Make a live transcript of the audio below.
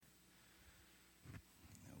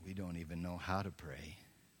We don't even know how to pray.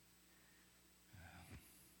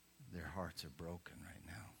 Their hearts are broken right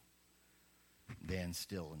now. Dan's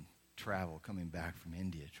still in travel, coming back from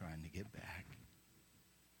India, trying to get back.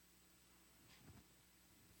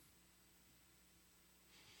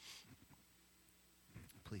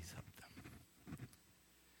 Please help them.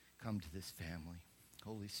 Come to this family.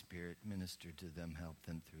 Holy Spirit, minister to them, help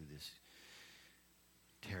them through this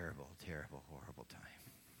terrible, terrible, horrible time.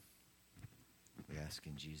 We ask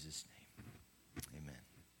in Jesus' name. Amen.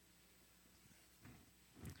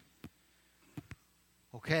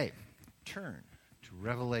 Okay, turn to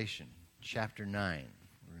Revelation chapter 9.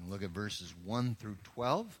 We're going to look at verses 1 through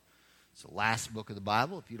 12. It's the last book of the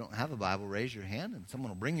Bible. If you don't have a Bible, raise your hand and someone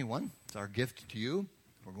will bring you one. It's our gift to you.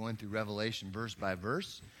 We're going through Revelation verse by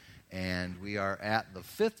verse. And we are at the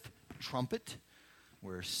fifth trumpet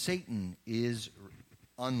where Satan is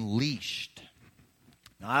unleashed.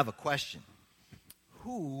 Now I have a question.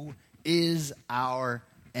 Who is our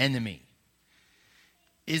enemy?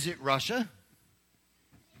 Is it Russia?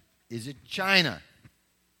 Is it China?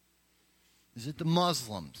 Is it the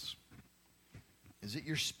Muslims? Is it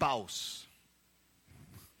your spouse?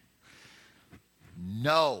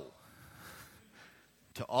 No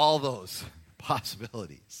to all those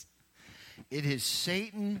possibilities. It is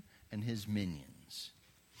Satan and his minions.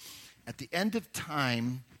 At the end of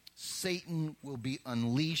time, Satan will be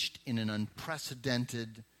unleashed in an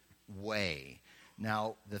unprecedented way.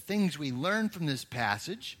 Now, the things we learn from this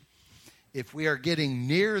passage, if we are getting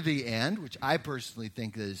near the end, which I personally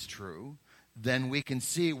think is true, then we can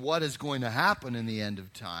see what is going to happen in the end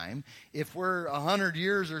of time. If we're 100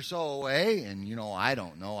 years or so away, and I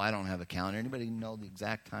don't know, I don't have a calendar. Anybody know the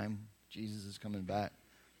exact time Jesus is coming back?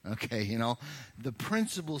 Okay, the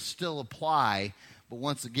principles still apply, but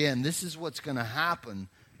once again, this is what's going to happen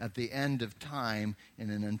at the end of time. In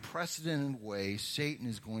an unprecedented way, Satan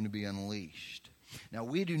is going to be unleashed. Now,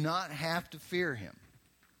 we do not have to fear him,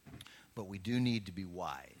 but we do need to be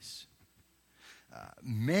wise.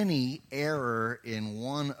 Many err in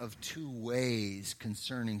one of two ways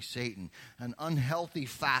concerning Satan: an unhealthy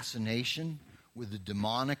fascination with the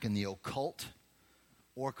demonic and the occult,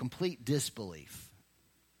 or complete disbelief.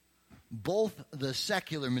 Both the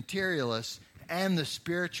secular materialist and the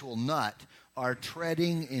spiritual nut are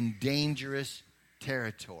treading in dangerous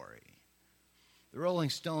territory. The Rolling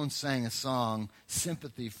Stones sang a song,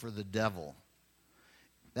 "Sympathy for the Devil."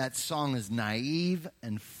 That song is naive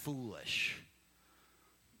and foolish,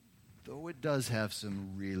 though it does have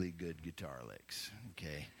some really good guitar licks,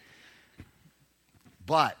 okay?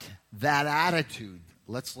 But that attitude,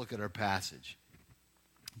 let's look at our passage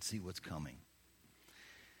and see what's coming.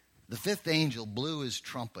 The fifth angel blew his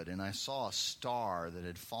trumpet, and I saw a star that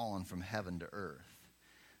had fallen from heaven to earth.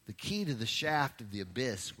 The key to the shaft of the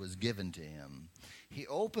abyss was given to him. He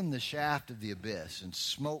opened the shaft of the abyss, and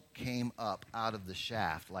smoke came up out of the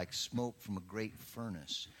shaft like smoke from a great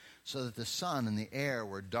furnace, so that the sun and the air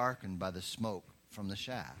were darkened by the smoke from the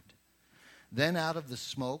shaft. Then out of the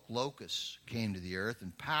smoke locusts came to the earth,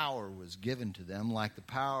 and power was given to them like the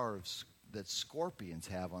power that scorpions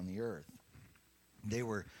have on the earth. They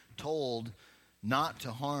were told not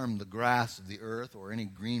to harm the grass of the earth or any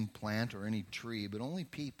green plant or any tree, but only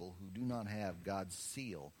people who do not have God's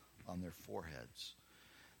seal on their foreheads.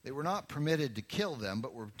 They were not permitted to kill them,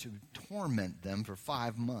 but were to torment them for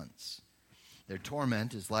 5 months. Their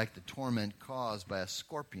torment is like the torment caused by a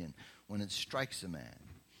scorpion when it strikes a man.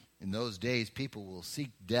 In those days, people will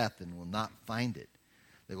seek death and will not find it.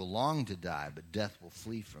 They will long to die, but death will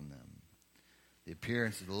flee from them. The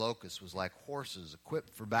appearance of the locusts was like horses equipped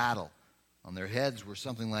for battle. On their heads were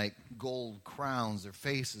something like gold crowns. Their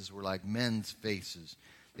faces were like men's faces.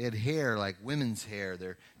 They had hair like women's hair.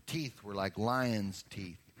 Their teeth were like lions'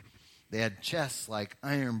 teeth. They had chests like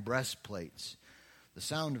iron breastplates. The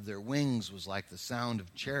sound of their wings was like the sound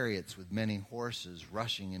of chariots with many horses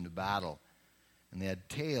rushing into battle. And they had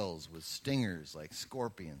tails with stingers like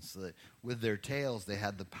scorpions, so that with their tails they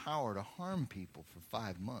had the power to harm people for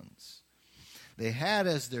 5 months. They had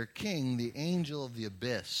as their king the angel of the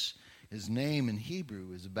abyss. His name in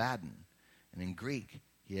Hebrew is Abaddon, and in Greek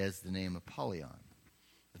he has the name Apollyon.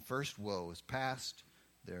 The first woe is past.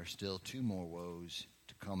 There are still 2 more woes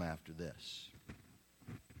to come after this.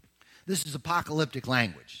 This is apocalyptic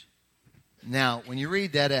language. Now, when you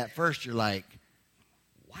read that at first, you're like,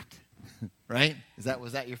 what? Right?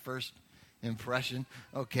 Was that your first impression?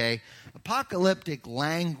 Okay. Apocalyptic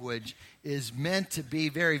language is meant to be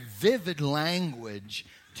very vivid language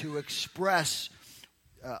to express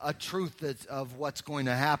a truth that's of what's going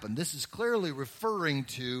to happen. This is clearly referring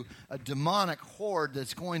to a demonic horde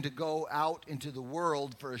that's going to go out into the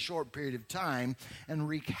world for a short period of time and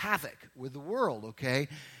wreak havoc with the world, okay?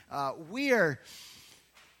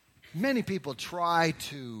 Many people try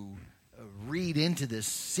to read into this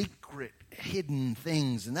secret, hidden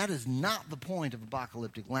things, and that is not the point of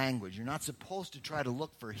apocalyptic language. You're not supposed to try to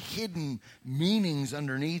look for hidden meanings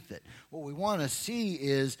underneath it. What we want to see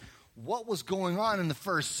is what was going on in the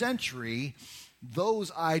first century.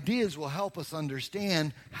 Those ideas will help us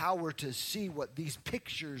understand how we're to see what these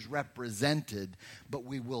pictures represented, but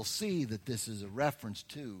we will see that this is a reference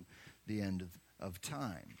to the end of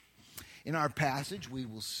time. In our passage, we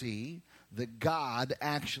will see that God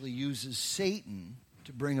actually uses Satan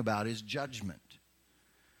to bring about his judgment.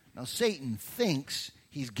 Now, Satan thinks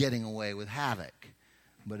he's getting away with havoc,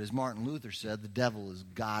 but as Martin Luther said, the devil is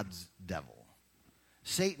God's devil.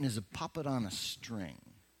 Satan is a puppet on a string.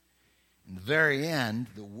 In the very end,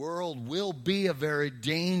 the world will be a very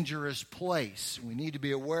dangerous place. We need to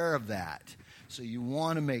be aware of that. So you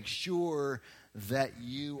want to make sure that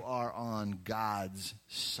you are on God's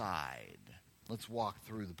side. Let's walk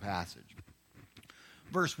through the passage.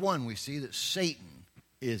 Verse 1, we see that Satan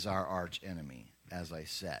is our arch enemy, as I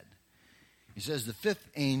said. He says the fifth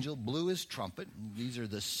angel blew his trumpet. These are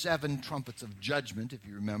the 7 trumpets of judgment, if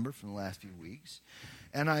you remember from the last few weeks.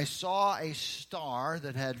 And I saw a star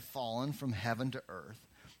that had fallen from heaven to earth.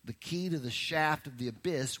 The key to the shaft of the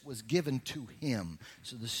abyss was given to him.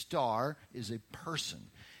 So the star is a person.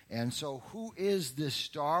 And so who is this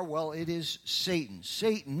star? Well, it is Satan.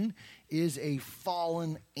 Satan is a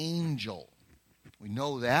fallen angel. We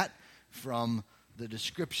know that from the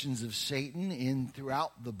descriptions of Satan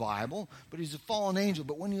throughout the Bible, but he's a fallen angel.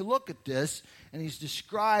 But when you look at this, and he's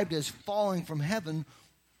described as falling from heaven,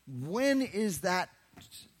 when is that?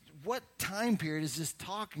 What time period is this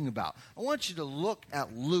talking about? I want you to look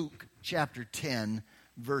at Luke chapter 10,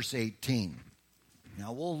 verse 18.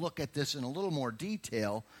 Now, we'll look at this in a little more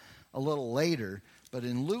detail a little later, but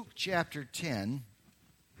in Luke chapter 10,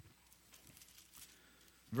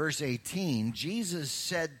 verse 18, Jesus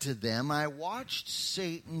said to them, I watched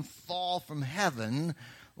Satan fall from heaven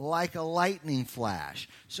like a lightning flash.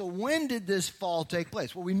 So when did this fall take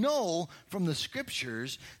place? Well, we know from the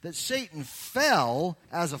scriptures that Satan fell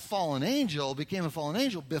as a fallen angel, became a fallen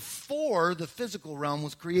angel, before the physical realm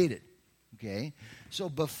was created. Okay? So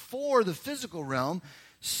before the physical realm,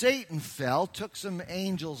 Satan fell, took some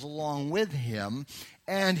angels along with him,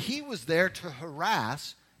 and he was there to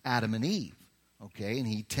harass Adam and Eve. Okay, and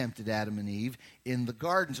he tempted Adam and Eve in the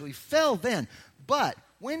garden. So he fell then. But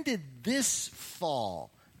when did this fall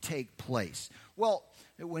take place? Well,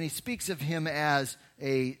 when he speaks of him as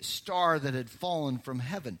a star that had fallen from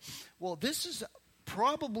heaven, well, this is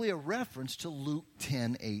probably a reference to Luke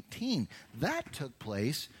 10:18. That took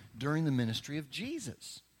place during the ministry of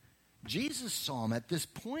Jesus. Jesus saw him at this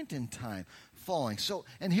point in time falling. So,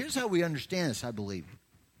 and here's how we understand this, I believe.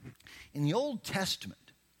 In the Old Testament,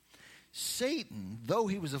 Satan, though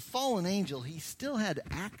he was a fallen angel, he still had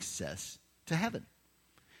access to heaven.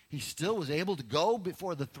 He still was able to go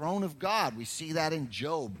before the throne of God. We see that in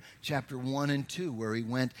Job chapter 1 and 2, where he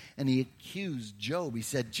went and he accused Job. He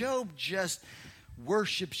said, Job just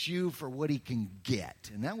worships you for what he can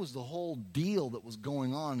get. And that was the whole deal that was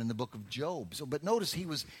going on in the book of Job. But notice he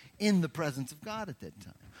was in the presence of God at that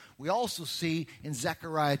time. We also see in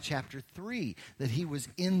Zechariah chapter 3 that he was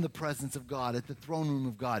in the presence of God, at the throne room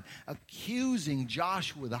of God, accusing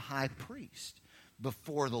Joshua the high priest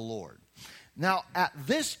before the Lord. Now, at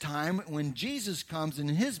this time, when Jesus comes in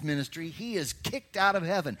his ministry, he is kicked out of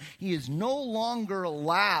heaven. He is no longer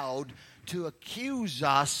allowed to accuse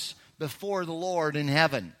us before the Lord in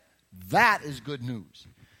heaven. That is good news.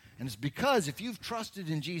 And it's because if you've trusted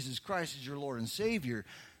in Jesus Christ as your Lord and Savior,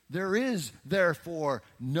 there is, therefore,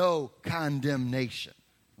 no condemnation.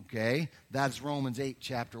 Okay? That's Romans 8,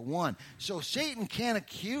 chapter 1. So Satan can't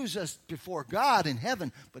accuse us before God in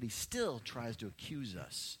heaven, but he still tries to accuse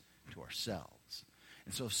us to ourselves.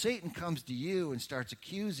 And so if Satan comes to you and starts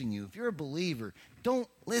accusing you, if you're a believer, don't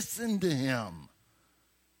listen to him.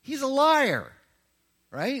 He's a liar.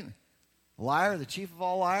 Right? A liar, the chief of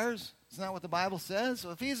all liars. Isn't that what the Bible says?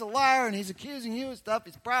 So if he's a liar and he's accusing you of stuff,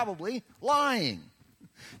 he's probably lying.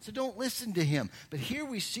 So don't listen to him. But here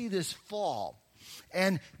we see this fall.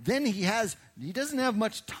 And then he doesn't have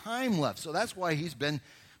much time left. So that's why he's been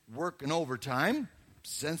working overtime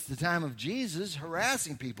since the time of Jesus,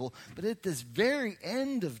 harassing people. But at this very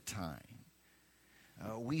end of time,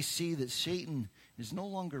 we see that Satan is no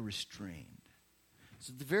longer restrained.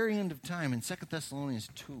 So at the very end of time, in 2 Thessalonians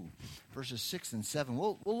 2, verses 6 and 7,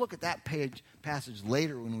 we'll look at that passage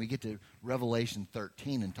later when we get to Revelation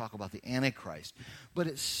 13 and talk about the Antichrist. But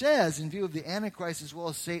it says, in view of the Antichrist as well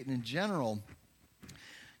as Satan in general,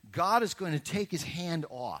 God is going to take his hand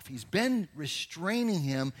off. He's been restraining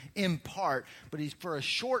him in part, but for a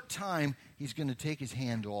short time, he's going to take his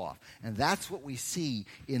hand off. And that's what we see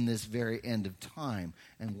in this very end of time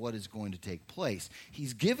and what is going to take place.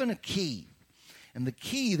 He's given a key. And the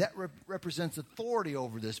key, that represents authority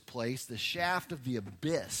over this place, the shaft of the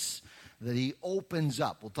abyss that he opens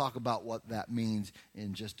up. We'll talk about what that means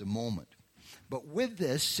in just a moment. But with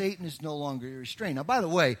this, Satan is no longer restrained. Now, by the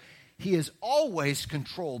way, he has always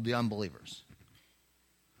controlled the unbelievers.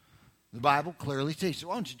 The Bible clearly states.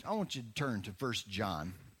 So I want you to turn to 1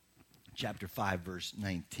 John chapter 5, verse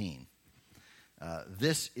 19.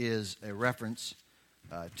 This is a reference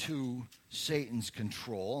to Satan's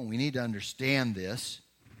control, and we need to understand this.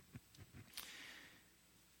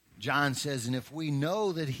 John says, and if we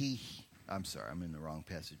know that I'm in the wrong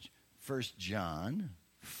passage. 1 John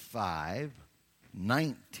 5,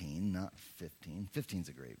 19, not 15. 15 is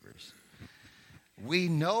a great verse. We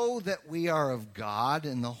know that we are of God,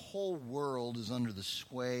 and the whole world is under the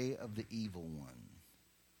sway of the evil one.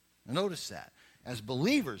 Now notice that. As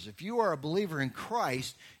believers, if you are a believer in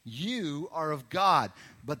Christ, you are of God.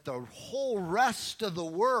 But the whole rest of the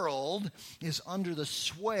world is under the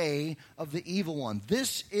sway of the evil one.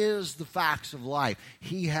 This is the facts of life.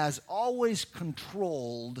 He has always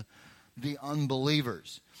controlled the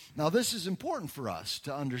unbelievers. Now, this is important for us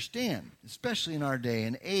to understand, especially in our day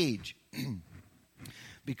and age.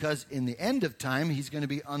 Because in the end of time, he's going to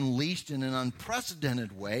be unleashed in an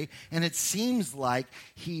unprecedented way, and it seems like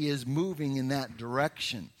he is moving in that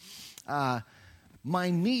direction.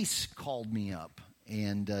 My niece called me up,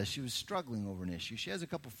 and she was struggling over an issue. She has a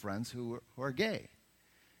couple friends who are gay.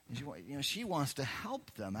 And she wants to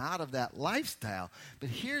help them out of that lifestyle. But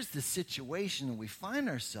here's the situation that we find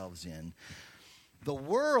ourselves in. The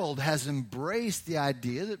world has embraced the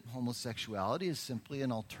idea that homosexuality is simply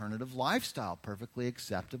an alternative lifestyle, perfectly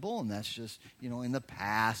acceptable, and that's just, in the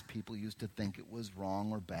past, people used to think it was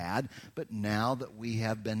wrong or bad, but now that we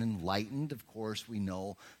have been enlightened, of course, we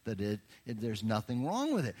know that there's nothing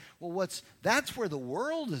wrong with it. Well, that's where the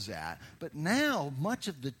world is at, but now much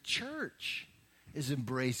of the church is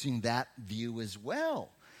embracing that view as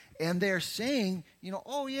well. And they're saying,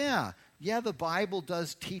 oh yeah, the Bible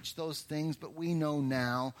does teach those things, but we know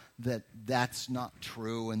now that that's not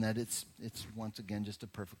true and that it's once again just a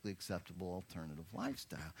perfectly acceptable alternative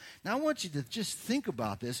lifestyle. Now, I want you to just think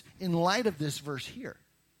about this in light of this verse here,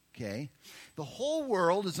 okay? The whole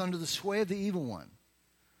world is under the sway of the evil one.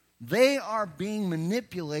 They are being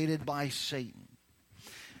manipulated by Satan.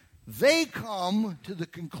 They come to the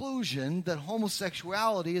conclusion that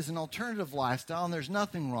homosexuality is an alternative lifestyle and there's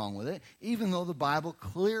nothing wrong with it, even though the Bible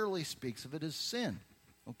clearly speaks of it as sin.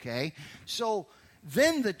 Okay? So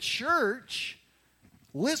then the church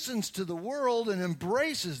listens to the world and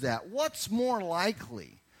embraces that. What's more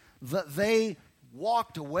likely? That they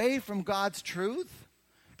walked away from God's truth?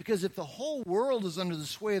 Because if the whole world is under the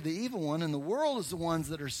sway of the evil one and the world is the ones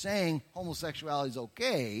that are saying homosexuality is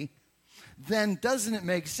okay, then doesn't it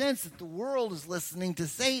make sense that the world is listening to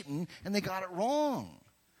Satan and they got it wrong?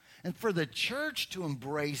 And for the church to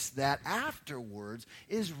embrace that afterwards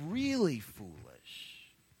is really foolish.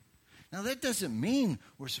 Now, that doesn't mean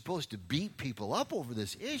we're supposed to beat people up over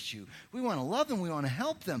this issue. We want to love them. We want to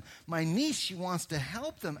help them. My niece, she wants to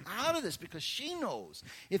help them out of this because she knows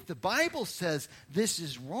if the Bible says this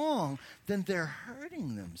is wrong, then they're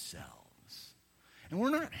hurting themselves. And we're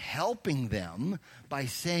not helping them by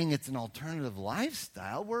saying it's an alternative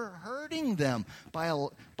lifestyle. We're hurting them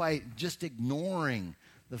by just ignoring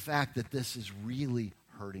the fact that this is really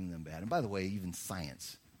hurting them bad. And by the way, even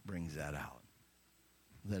science brings that out,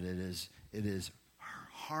 that it is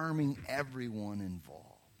harming everyone involved.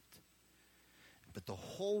 But the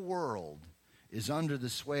whole world is under the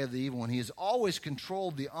sway of the evil one. He has always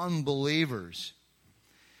controlled the unbelievers.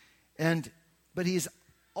 But he has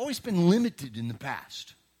always been limited in the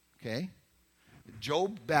past. Okay?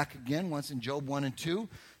 Job, back again, once in Job 1 and 2,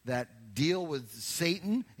 that deal with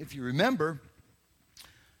Satan. If you remember,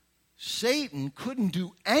 Satan couldn't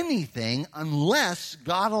do anything unless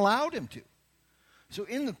God allowed him to. So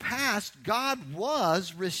in the past, God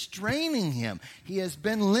was restraining him. He has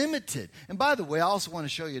been limited. And by the way, I also want to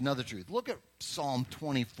show you another truth. Look at Psalm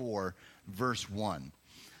 24, verse 1.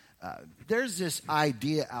 There's this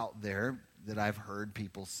idea out there that I've heard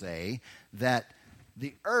people say that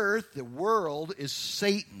the earth, the world, is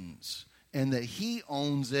Satan's. and that he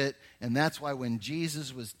owns it. And that's why when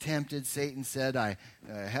Jesus was tempted, Satan said, I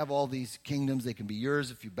have all these kingdoms. They can be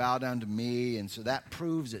yours if you bow down to me. And so that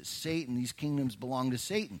proves that Satan, these kingdoms belong to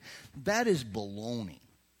Satan. That is baloney,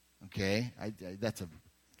 okay? That's a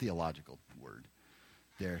theological word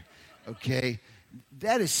there, okay?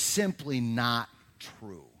 That is simply not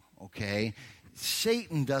true, okay?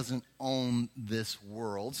 Satan doesn't own this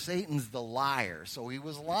world. Satan's the liar. So he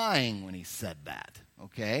was lying when he said that.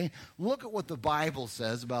 Okay? Look at what the Bible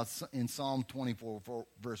says about in Psalm 24,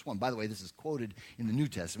 verse 1. By the way, this is quoted in the New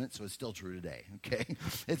Testament, so it's still true today. Okay?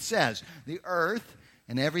 It says, the earth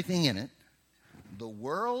and everything in it, the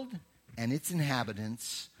world and its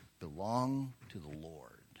inhabitants belong to the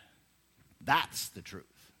Lord. That's the truth.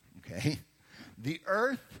 Okay? The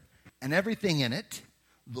earth and everything in it,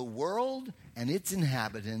 the world and its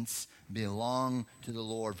inhabitants belong to the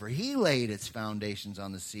Lord, for he laid its foundations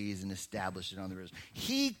on the seas and established it on the rivers.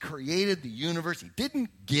 He created the universe. He didn't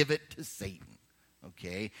give it to Satan,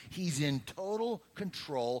 okay? He's in total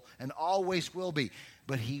control and always will be.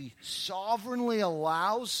 But he sovereignly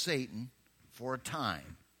allows Satan for a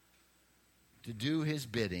time to do his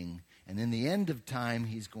bidding, and in the end of time,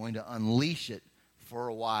 he's going to unleash it for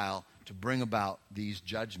a while to bring about these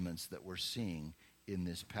judgments that we're seeing in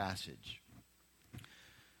this passage.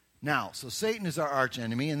 Now, so Satan is our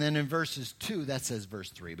archenemy, and then in verses 2, that says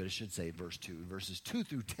verse 3, but it should say verse 2. Verses 2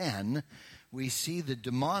 through 10, we see the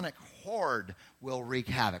demonic horde will wreak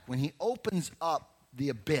havoc. When he opens up the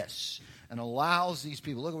abyss and allows these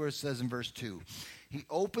people, look at what it says in verse 2. He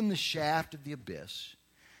opened the shaft of the abyss,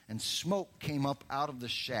 and smoke came up out of the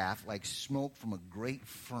shaft like smoke from a great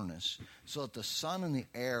furnace, so that the sun and the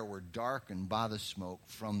air were darkened by the smoke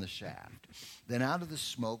from the shaft. Then out of the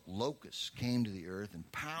smoke locusts came to the earth,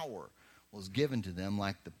 and power was given to them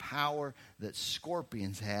like the power that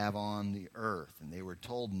scorpions have on the earth. And they were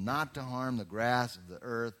told not to harm the grass of the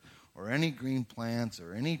earth or any green plants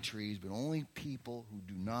or any trees, but only people who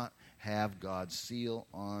do not have God's seal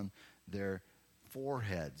on their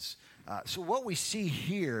foreheads. So what we see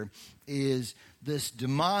here is this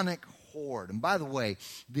demonic horde. And by the way,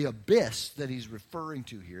 the abyss that he's referring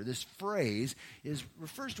to here, this phrase,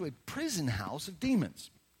 refers to a prison house of demons.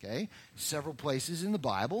 Okay? Several places in the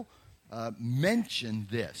Bible mention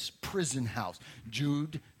this prison house.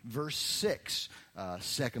 Jude, verse 6.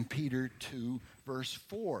 2 Peter 2, verse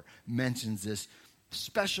 4 mentions this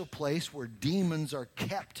special place where demons are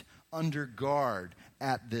kept under guard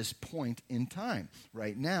at this point in time,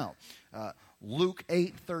 right now. Luke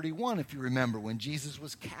 8:31, if you remember, when Jesus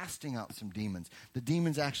was casting out some demons, the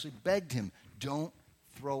demons actually begged him, don't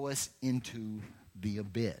throw us into the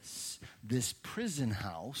abyss. This prison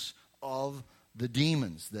house of the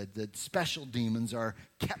demons, that special demons are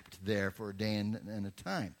kept there for a day and a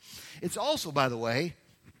time. It's also, by the way,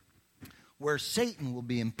 where Satan will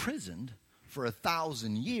be imprisoned for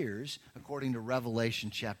 1,000 years, according to Revelation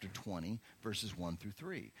chapter 20, verses 1 through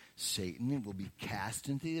 3. Satan will be cast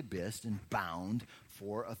into the abyss and bound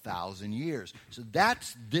for 1,000 years. So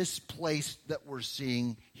that's this place that we're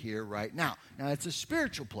seeing here right now. Now, it's a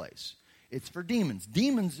spiritual place. It's for demons.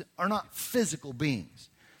 Demons are not physical beings.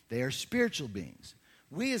 They are spiritual beings.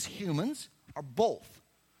 We as humans are both.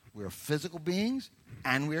 We are physical beings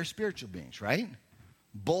and we are spiritual beings, right?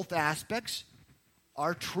 Both aspects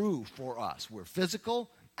are true for us. We're physical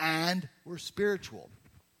and we're spiritual.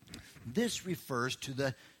 This refers to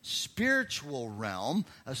the spiritual realm,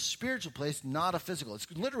 a spiritual place, not a physical. It's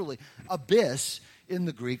literally, abyss in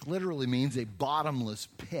the Greek literally means a bottomless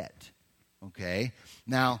pit. Okay?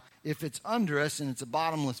 Now, if it's under us and it's a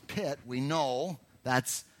bottomless pit, we know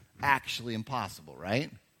that's actually impossible, right?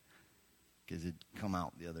 Because it'd come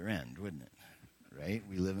out the other end, wouldn't it? Right?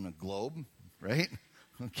 We live in a globe, right?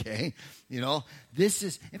 Okay, this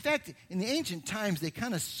is, in fact, in the ancient times, they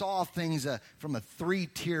kind of saw things from a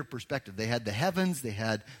three-tier perspective. They had the heavens, they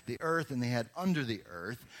had the earth, and they had under the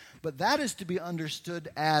earth. But that is to be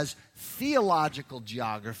understood as theological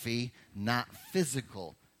geography, not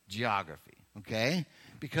physical geography, okay?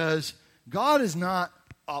 Because God is not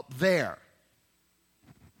up there.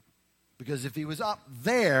 Because if he was up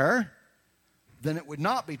there, then it would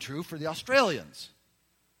not be true for the Australians,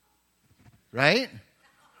 right?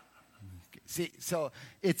 See, so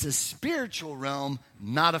it's a spiritual realm,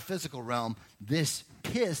 not a physical realm. This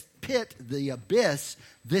pit, the abyss,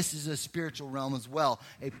 this is a spiritual realm as well.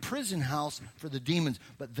 A prison house for the demons,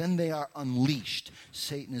 but then they are unleashed.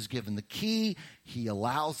 Satan is given the key. He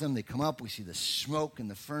allows them. They come up. We see the smoke in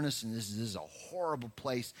the furnace, and this is a horrible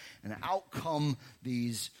place. And out come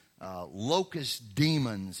these locust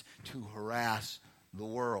demons to harass the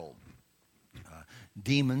world.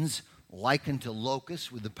 Demons likened to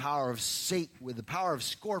locusts with the power of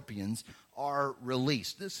scorpions, are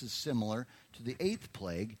released. This is similar to the 8th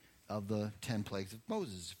plague of the 10 plagues of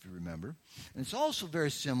Moses, if you remember. And it's also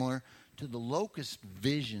very similar to the locust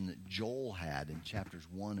vision that Joel had in chapters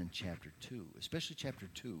 1 and chapter 2, especially chapter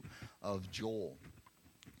 2 of Joel,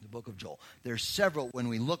 the book of Joel. There's several, when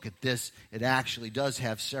we look at this, it actually does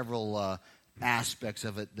have several aspects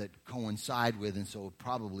of it that coincide with, and so it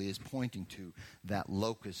probably is pointing to that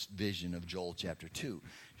locust vision of Joel chapter 2.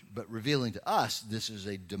 But revealing to us, this is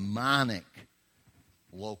a demonic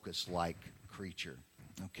locust-like creature.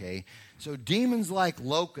 Okay? So demons like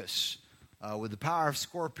locusts with the power of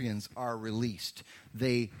scorpions are released.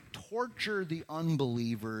 They torture the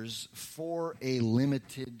unbelievers for a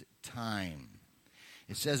limited time.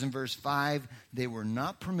 It says in verse 5, they were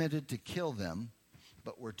not permitted to kill them,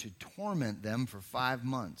 but were to torment them for 5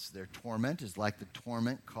 months. Their torment is like the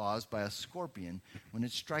torment caused by a scorpion when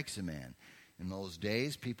it strikes a man. In those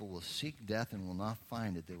days, people will seek death and will not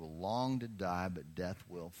find it. They will long to die, but death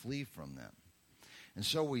will flee from them. And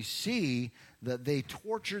so we see that they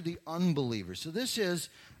torture the unbelievers. So this is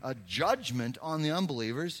a judgment on the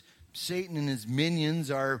unbelievers. Satan and his minions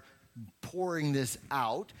are pouring this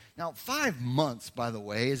out. Now, 5 months, by the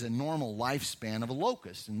way, is a normal lifespan of a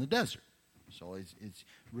locust in the desert. So it's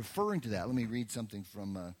referring to that. Let me read something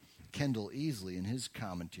from Kendall Easley in his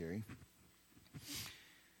commentary.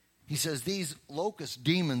 He says, these locust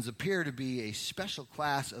demons appear to be a special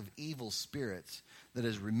class of evil spirits that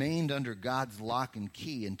has remained under God's lock and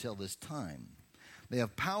key until this time. They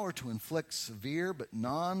have power to inflict severe but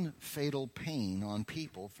non-fatal pain on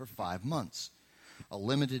people for 5 months, a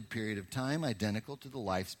limited period of time identical to the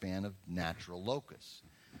lifespan of natural locusts.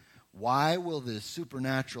 Why will the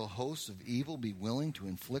supernatural hosts of evil be willing to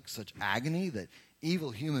inflict such agony that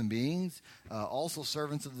evil human beings, also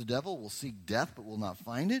servants of the devil, will seek death but will not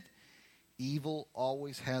find it? Evil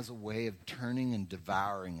always has a way of turning and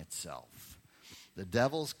devouring itself. The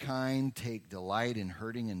devil's kind take delight in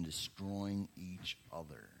hurting and destroying each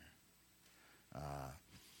other.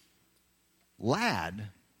 Ladd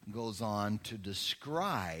goes on to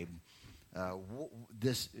describe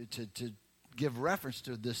this, to give reference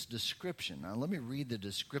to this description. Now let me read the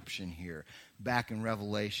description here back in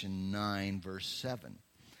Revelation 9, verse 7.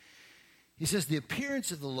 He says, the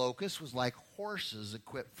appearance of the locust was like horses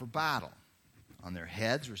equipped for battle. On their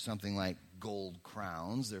heads were something like gold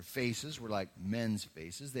crowns. Their faces were like men's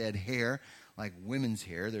faces. They had hair like women's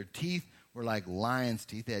hair. Their teeth were like lions'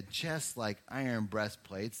 teeth. They had chests like iron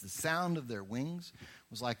breastplates. The sound of their wings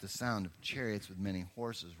was like the sound of chariots with many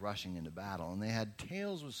horses rushing into battle. And they had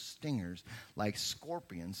tails with stingers like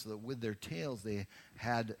scorpions, so that with their tails they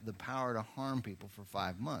had the power to harm people for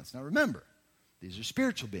 5 months. Now remember, these are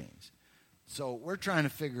spiritual beings. So we're trying to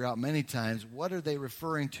figure out many times, what are they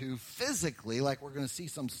referring to physically, like we're going to see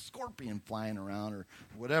some scorpion flying around or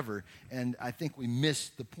whatever. And I think we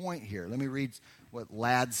missed the point here. Let me read what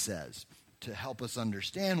Ladd says to help us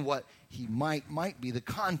understand what he might be the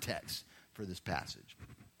context for this passage.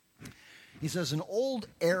 He says, an old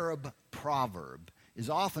Arab proverb is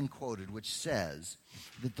often quoted which says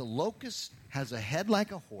that the locust has a head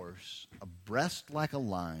like a horse, a breast like a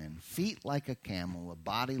lion, feet like a camel, a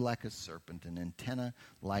body like a serpent, an antenna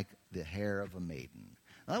like the hair of a maiden.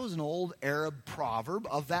 Now, that was an old Arab proverb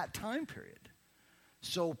of that time period.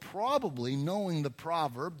 So probably knowing the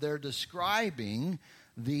proverb, they're describing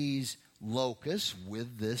these locusts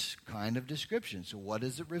with this kind of description. So what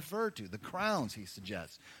does it refer to? The crowns, he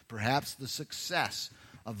suggests. Perhaps the success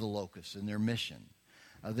of the locusts in their mission.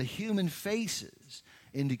 The human faces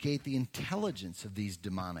indicate the intelligence of these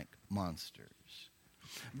demonic monsters.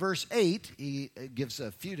 Verse 8, he gives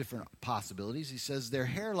a few different possibilities. He says, their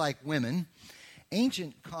hair like women.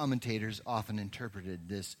 Ancient commentators often interpreted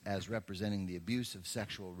this as representing the abuse of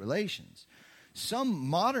sexual relations. Some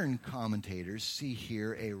modern commentators see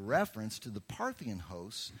here a reference to the Parthian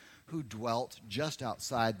hosts who dwelt just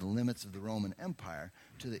outside the limits of the Roman Empire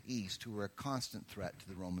to the east, who were a constant threat to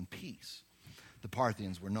the Roman peace. The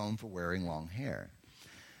Parthians were known for wearing long hair.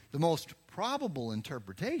 The most probable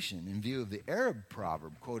interpretation, in view of the Arab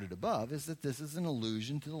proverb quoted above, is that this is an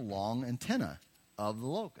allusion to the long antenna of the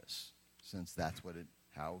locust, since that's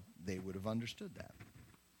how they would have understood that.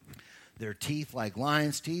 Their teeth like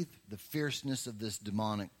lion's teeth, the fierceness of this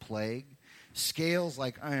demonic plague. Scales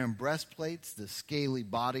like iron breastplates. The scaly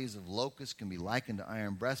bodies of locusts can be likened to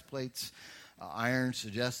iron breastplates. Iron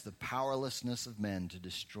suggests the powerlessness of men to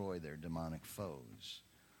destroy their demonic foes.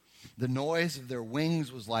 The noise of their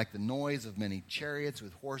wings was like the noise of many chariots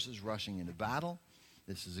with horses rushing into battle.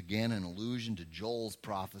 This is again an allusion to Joel's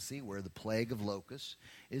prophecy where the plague of locusts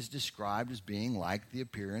is described as being like the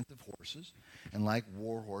appearance of horses. And like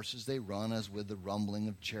war horses, they run as with the rumbling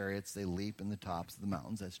of chariots. They leap in the tops of the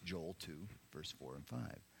mountains. That's Joel 2, verse 4 and 5.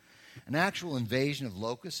 An actual invasion of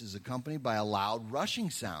locusts is accompanied by a loud rushing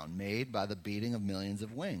sound made by the beating of millions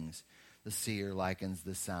of wings. The seer likens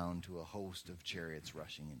the sound to a host of chariots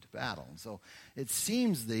rushing into battle. And so it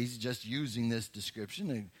seems that he's just using this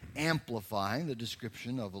description and amplifying the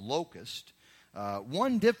description of a locust.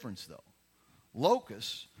 One difference, though.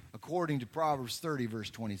 Locusts, according to Proverbs 30,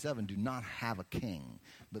 verse 27, do not have a king.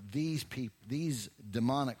 But these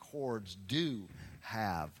demonic hordes do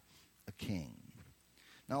have a king.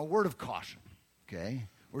 Now, a word of caution, okay?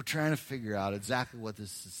 We're trying to figure out exactly what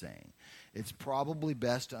this is saying. It's probably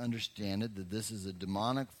best to understand it that this is a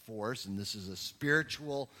demonic force and this is a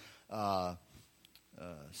spiritual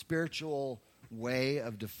way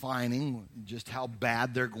of defining just how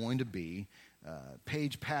bad they're going to be.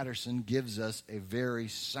 Paige Patterson gives us a very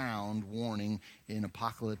sound warning in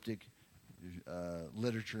apocalyptic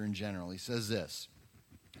literature in general. He says this: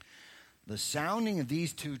 the sounding of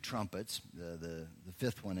these two trumpets, the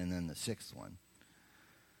fifth one and then the sixth one,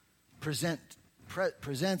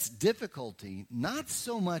 presents difficulty not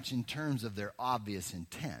so much in terms of their obvious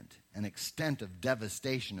intent and extent of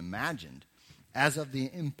devastation imagined, as of the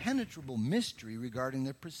impenetrable mystery regarding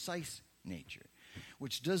their precise nature,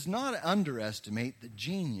 which does not underestimate the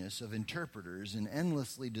genius of interpreters in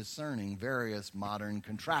endlessly discerning various modern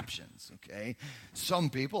contraptions. Okay, some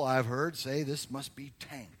people I've heard say this must be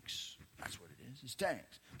tanks. That's what it is. It's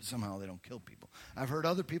tanks, but somehow they don't kill people. I've heard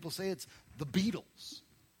other people say it's the Beatles.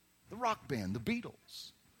 The rock band, the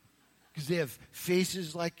Beatles, because they have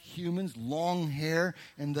faces like humans, long hair,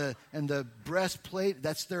 and the breastplate,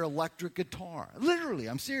 that's their electric guitar. Literally,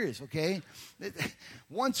 I'm serious, okay?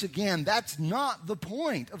 Once again, that's not the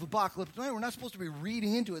point of Apocalypse 9. We're not supposed to be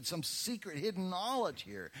reading into it some secret hidden knowledge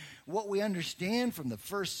here. What we understand from the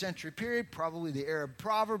first century period, probably the Arab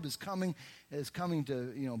proverb is coming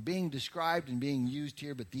to, being described and being used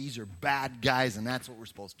here, but these are bad guys, and that's what we're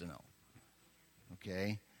supposed to know,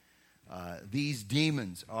 okay? These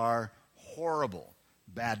demons are horrible,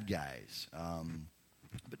 bad guys.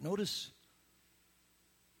 But notice,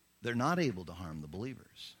 they're not able to harm the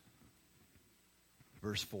believers.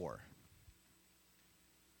 Verse 4.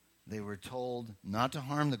 They were told not to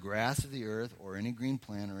harm the grass of the earth or any green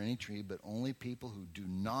plant or any tree, but only people who do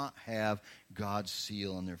not have God's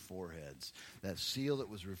seal on their foreheads. That seal that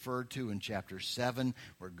was referred to in chapter 7,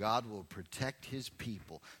 where God will protect his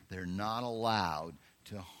people. They're not allowed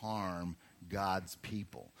to harm God's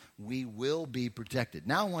people. We will be protected.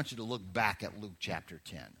 Now I want you to look back at Luke chapter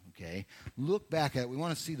 10, okay? Look back at it. We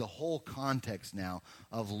want to see the whole context now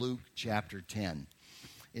of Luke chapter 10.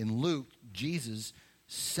 In Luke, Jesus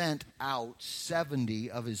sent out 70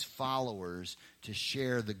 of his followers to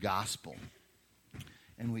share the gospel.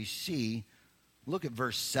 And we see, look at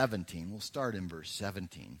verse 17. We'll start in verse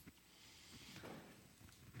 17.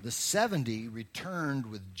 The 70 returned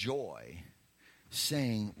with joy,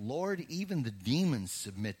 saying, Lord, even the demons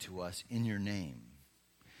submit to us in your name.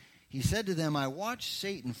 He said to them, I watched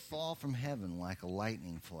Satan fall from heaven like a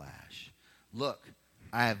lightning flash. Look,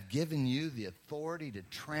 I have given you the authority to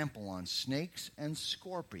trample on snakes and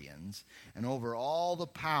scorpions and over all the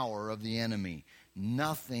power of the enemy.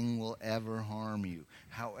 Nothing will ever harm you.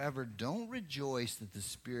 However, don't rejoice that the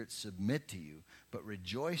spirits submit to you, but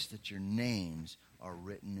rejoice that your names are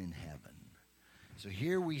written in heaven. So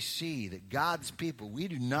here we see that God's people, we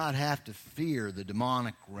do not have to fear the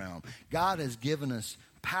demonic realm. God has given us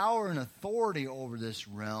power and authority over this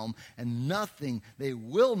realm, and nothing, they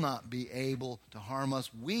will not be able to harm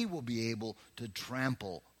us. We will be able to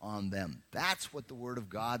trample on them. That's what the Word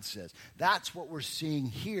of God says. That's what we're seeing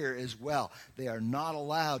here as well. They are not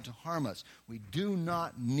allowed to harm us. We do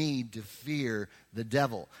not need to fear the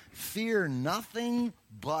devil. Fear nothing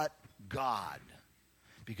but God,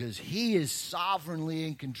 because he is sovereignly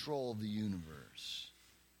in control of the universe.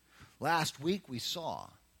 Last week we saw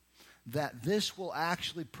that this will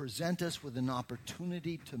actually present us with an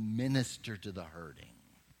opportunity to minister to the hurting.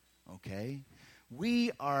 Okay?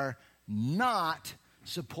 We are not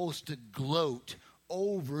supposed to gloat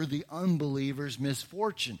over the unbeliever's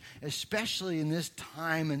misfortune, especially in this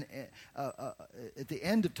time and at the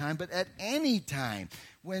end of time, but at any time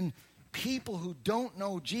when people who don't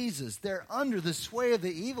know Jesus, they're under the sway of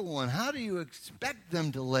the evil one. How do you expect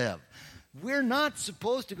them to live? We're not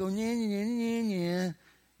supposed to go,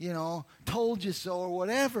 told you so or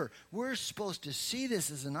whatever. We're supposed to see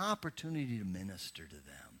this as an opportunity to minister to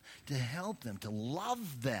them, to help them, to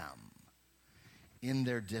love them. in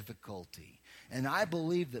their difficulty. And I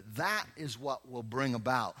believe that that is what will bring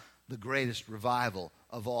about the greatest revival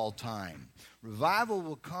of all time. Revival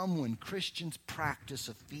will come when Christians practice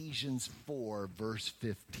Ephesians 4, verse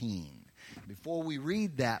 15. Before we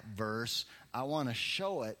read that verse, I want to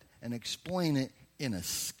show it and explain it in a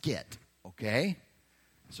skit, okay?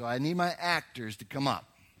 So I need my actors to come up,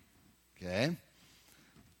 okay?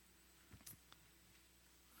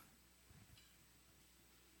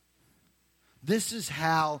 This is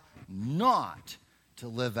how not to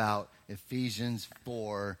live out Ephesians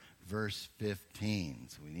 4, verse 15.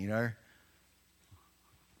 So we need our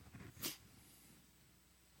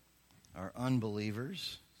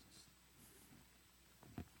unbelievers.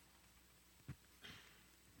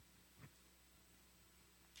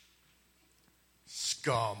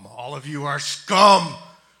 Scum. All of you are scum.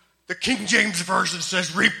 The King James Version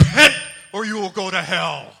says, repent or you will go to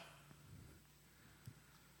hell.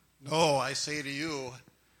 No, I say to you,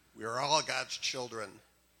 we are all God's children.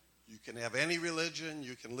 You can have any religion.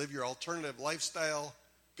 You can live your alternative lifestyle.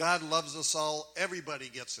 God loves us all. Everybody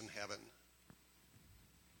gets in heaven.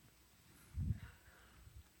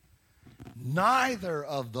 Neither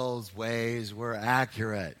of those ways were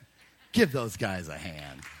accurate. Give those guys a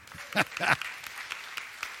hand.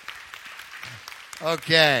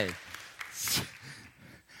 Okay.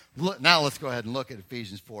 Now let's go ahead and look at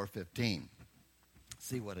Ephesians 4:15.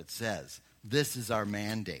 See what it says. This is our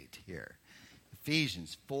mandate here.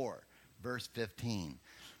 Ephesians 4, verse 15.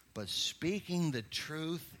 But speaking the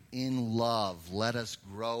truth in love, let us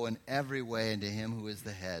grow in every way into him who is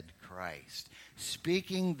the head, Christ.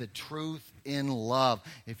 Speaking the truth in love.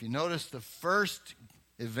 If you notice, the first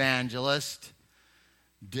evangelist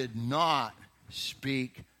did not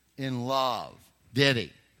speak in love, did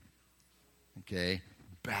he? Okay,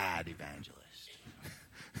 bad evangelist.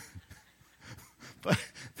 But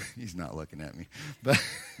he's not looking at me.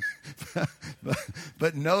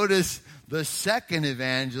 But notice the second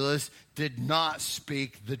evangelist did not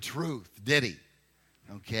speak the truth, did he?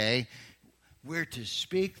 Okay? We're to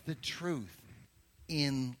speak the truth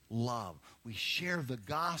in love. We share the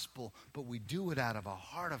gospel, but we do it out of a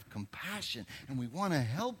heart of compassion, and we want to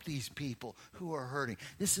help these people who are hurting.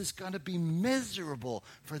 This is going to be miserable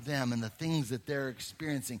for them and the things that they're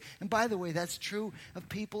experiencing. And by the way, that's true of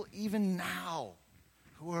people even now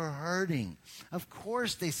who are hurting. Of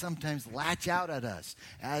course, they sometimes latch out at us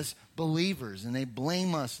as believers, and they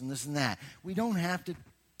blame us and this and that. We don't have to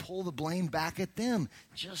pull the blame back at them.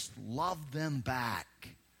 Just love them back.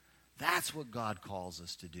 That's what God calls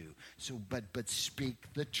us to do. So, but speak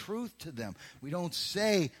the truth to them. We don't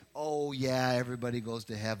say, oh, yeah, everybody goes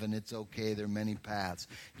to heaven. It's okay. There are many paths.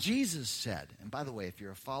 Jesus said, and by the way, if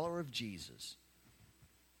you're a follower of Jesus,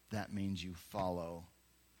 that means you follow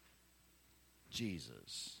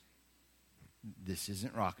Jesus. This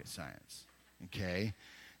isn't rocket science, okay?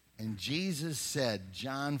 And Jesus said,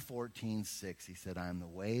 John 14:6, he said, I am the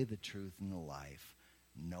way, the truth, and the life.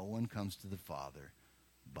 No one comes to the Father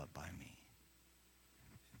but by me.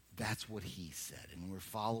 That's what he said, and we're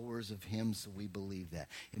followers of him, so we believe that.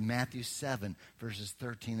 In Matthew 7, verses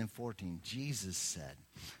 13 and 14, Jesus said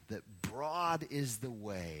that broad is the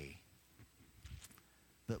way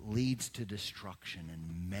that leads to destruction,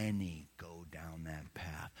 and many go down that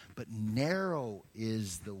path. But narrow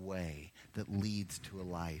is the way that leads to a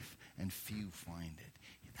life, and few find it.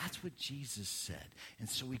 That's what Jesus said. And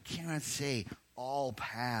so we cannot say all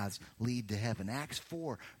paths lead to heaven. Acts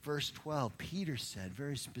 4, verse 12, Peter said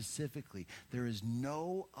very specifically, there is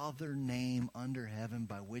no other name under heaven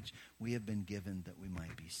by which we have been given that we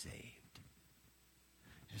might be saved.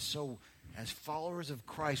 And so as followers of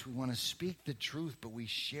Christ, we want to speak the truth, but we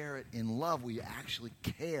share it in love. We actually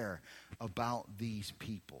care about these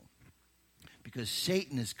people because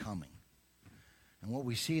Satan is coming. And what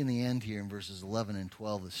we see in the end here in verses 11 and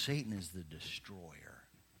 12 is Satan is the destroyer.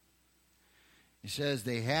 He says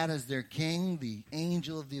they had as their king the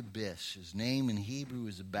angel of the abyss. His name in Hebrew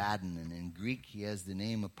is Abaddon, and in Greek he has the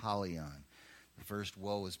name Apollyon. The first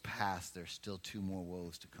woe is past. There's still two more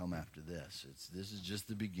woes to come after this. This is just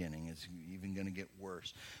the beginning. It's even going to get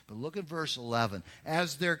worse. But look at verse 11.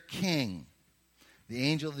 As their king, the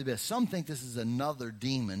angel of the abyss. Some think this is another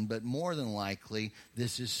demon, but more than likely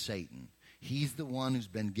this is Satan. He's the one who's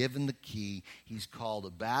been given the key. He's called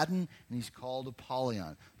Abaddon and he's called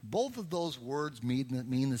Apollyon. Both of those words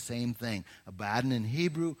mean the same thing. Abaddon in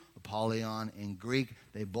Hebrew, Apollyon in Greek.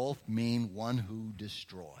 They both mean one who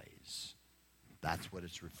destroys. That's what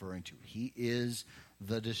it's referring to. He is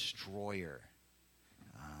the destroyer.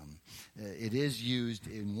 It is used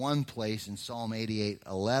in one place in Psalm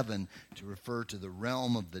 88:11 to refer to the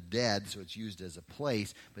realm of the dead, so it's used as a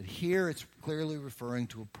place. But here it's clearly referring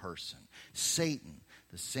to a person. Satan,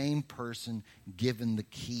 the same person given the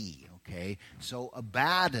key, okay? So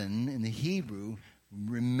Abaddon in the Hebrew,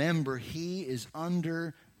 remember, he is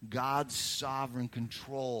under God's sovereign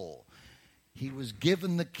control. He was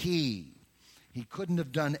given the key. He couldn't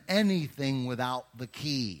have done anything without the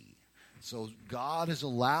key. So God is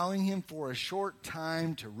allowing him for a short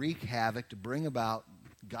time to wreak havoc, to bring about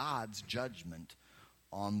God's judgment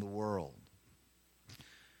on the world.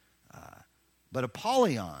 But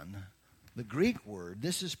Apollyon, the Greek word,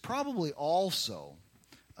 this is probably also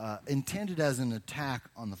intended as an attack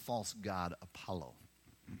on the false god Apollo.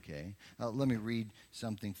 Okay, let me read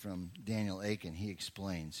something from Daniel Aiken. He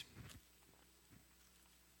explains.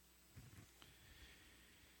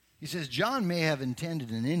 He says, John may have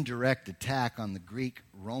intended an indirect attack on the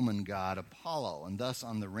Greek-Roman god Apollo, and thus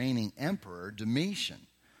on the reigning emperor Domitian,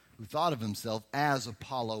 who thought of himself as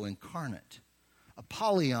Apollo incarnate.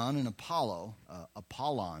 Apollyon and Apollo,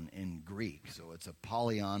 Apollon in Greek, so it's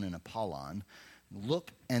Apollyon and Apollon,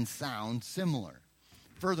 look and sound similar.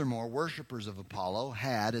 Furthermore, worshippers of Apollo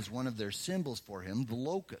had as one of their symbols for him the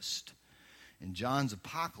locust. In John's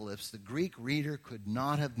Apocalypse, the Greek reader could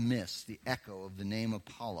not have missed the echo of the name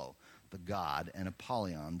Apollo, the god, and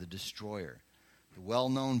Apollyon, the destroyer. The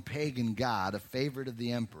well-known pagan god, a favorite of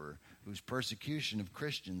the emperor, whose persecution of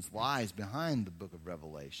Christians lies behind the book of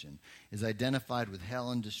Revelation, is identified with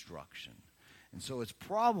hell and destruction. And so it's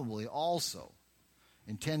probably also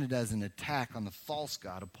intended as an attack on the false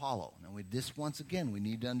god Apollo. Now, this, once again, we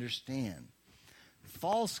need to understand.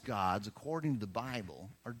 False gods, according to the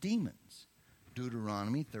Bible, are demons.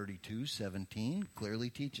 Deuteronomy 32:17 clearly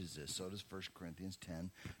teaches this. So does 1 Corinthians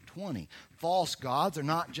 10:20. False gods are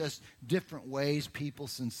not just different ways people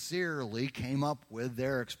sincerely came up with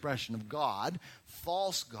their expression of God.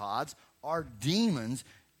 False gods are demons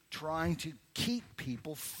trying to keep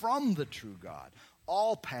people from the true God.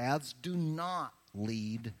 All paths do not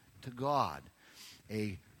lead to God.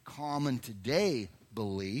 A common today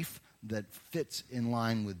belief that fits in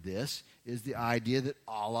line with this is the idea that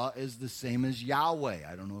Allah is the same as Yahweh.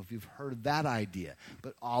 I don't know if you've heard of that idea,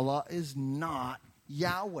 but Allah is not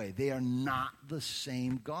Yahweh. They are not the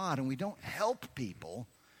same God, and we don't help people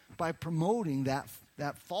by promoting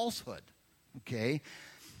that falsehood. Okay?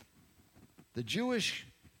 The Jewish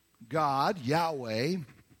God, Yahweh,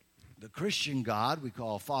 the Christian God, we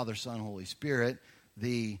call Father, Son, Holy Spirit,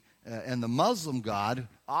 and the Muslim God,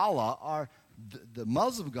 Allah, are the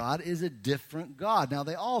Muslim God is a different God. Now,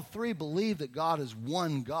 they all three believe that God is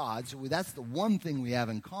one God, so that's the one thing we have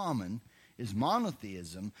in common is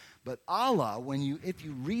monotheism. But Allah, if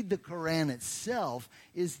you read the Quran itself,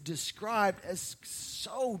 is described as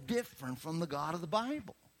so different from the God of the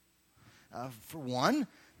Bible. For one,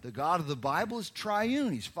 the God of the Bible is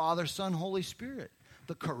triune. He's Father, Son, Holy Spirit.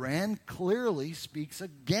 The Quran clearly speaks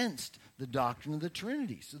against the doctrine of the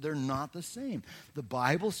Trinity, so they're not the same. The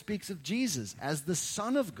Bible speaks of Jesus as the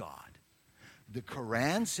Son of God. The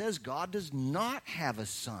Quran says God does not have a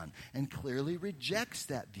son and clearly rejects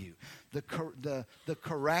that view. The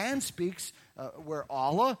Quran speaks where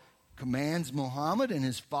Allah commands Muhammad and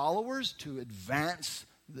his followers to advance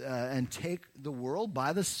and take the world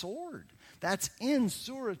by the sword. That's in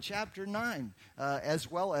Surah chapter 9, as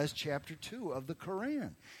well as chapter 2 of the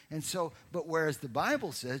Quran. And so, but whereas the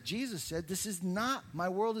Bible says, Jesus said, this is not, my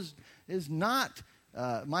world is not,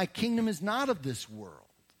 my kingdom is not of this world.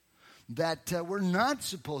 That we're not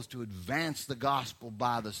supposed to advance the gospel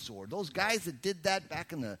by the sword. Those guys that did that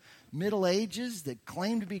back in the Middle Ages that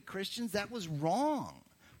claimed to be Christians, that was wrong.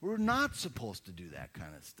 We're not supposed to do that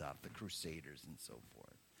kind of stuff, the Crusaders and so forth.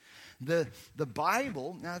 The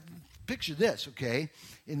Bible, now picture this, okay?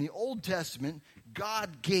 In the Old Testament,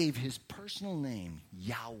 God gave his personal name,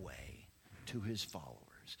 Yahweh, to his followers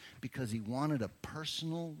because he wanted a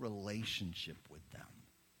personal relationship with them,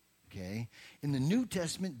 okay? In the New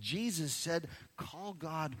Testament, Jesus said, call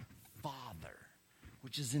God Father,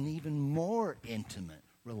 which is an even more intimate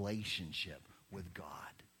relationship with God.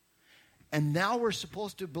 And now we're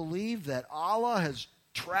supposed to believe that Allah has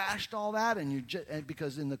trashed all that, and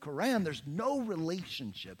because in the Quran there's no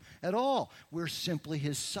relationship at all. We're simply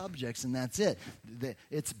his subjects, and that's it.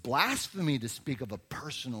 It's blasphemy to speak of a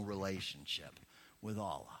personal relationship with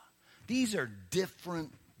Allah. These are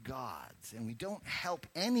different gods, and we don't help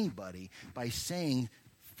anybody by saying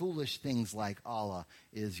foolish things like Allah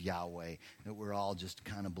is Yahweh, that we're all just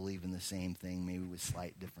kind of believing the same thing, maybe with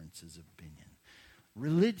slight differences of opinion.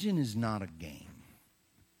 Religion is not a game.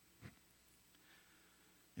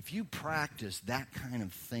 If you practice that kind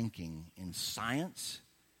of thinking in science,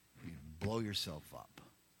 you blow yourself up.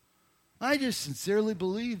 I just sincerely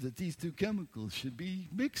believe that these two chemicals should be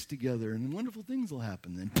mixed together and wonderful things will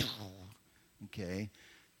happen. Then, okay,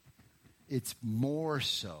 it's more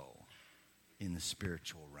so in the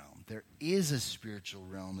spiritual realm. There is a spiritual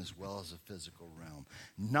realm as well as a physical realm.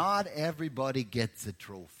 Not everybody gets a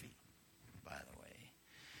trophy, by the way.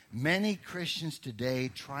 Many Christians today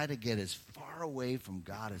try to get as far away from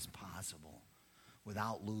God as possible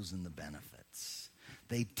without losing the benefits.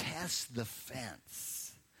 They test the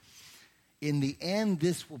fence. In the end,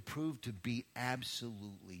 this will prove to be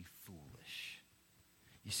absolutely foolish.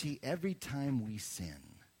 You see, every time we sin,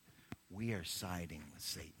 we are siding with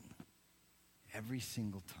Satan. Every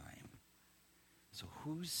single time. So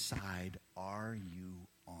whose side are you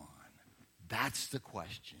on? That's the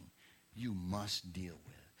question you must deal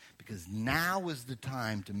with. Because now is the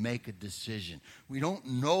time to make a decision. We don't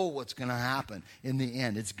know what's going to happen in the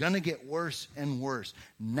end. It's going to get worse and worse.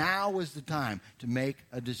 Now is the time to make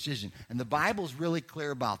a decision. And the Bible's really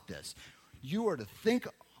clear about this. You are to think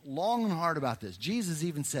long and hard about this. Jesus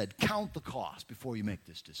even said, count the cost before you make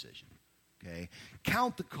this decision. Okay?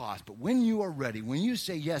 Count the cost. But when you are ready, when you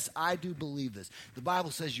say, yes, I do believe this, the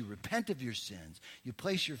Bible says you repent of your sins, you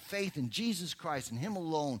place your faith in Jesus Christ and Him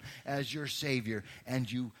alone as your Savior,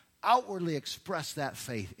 and you outwardly express that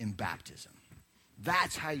faith in baptism.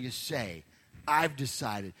 That's how you say, I've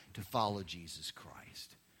decided to follow Jesus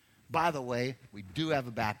Christ. By the way, we do have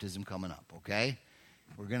a baptism coming up, okay?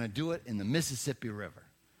 We're going to do it in the Mississippi River.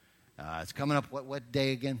 It's coming up, what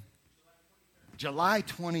day again? July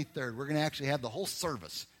 23rd, we're going to actually have the whole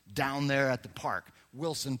service down there at the park,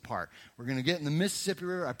 Wilson Park. We're going to get in the Mississippi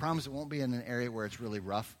River. I promise it won't be in an area where it's really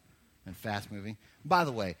rough and fast-moving. By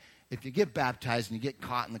the way, if you get baptized and you get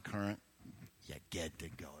caught in the current, you get to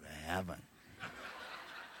go to heaven.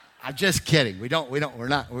 I'm just kidding.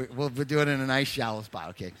 We'll do it in a nice shallow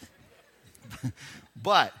spot, okay?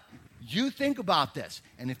 But you think about this.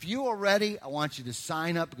 And if you are ready, I want you to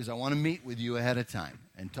sign up because I want to meet with you ahead of time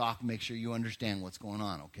and talk, make sure you understand what's going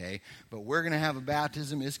on, okay? But we're going to have a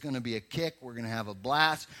baptism. It's going to be a kick. We're going to have a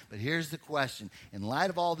blast. But here's the question. In light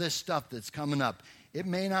of all this stuff that's coming up, it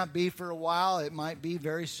may not be for a while. It might be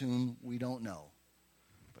very soon. We don't know.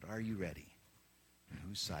 But are you ready? And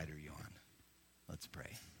whose side are you on? Let's pray.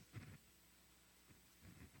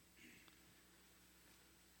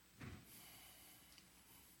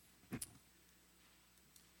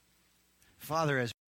 Father, as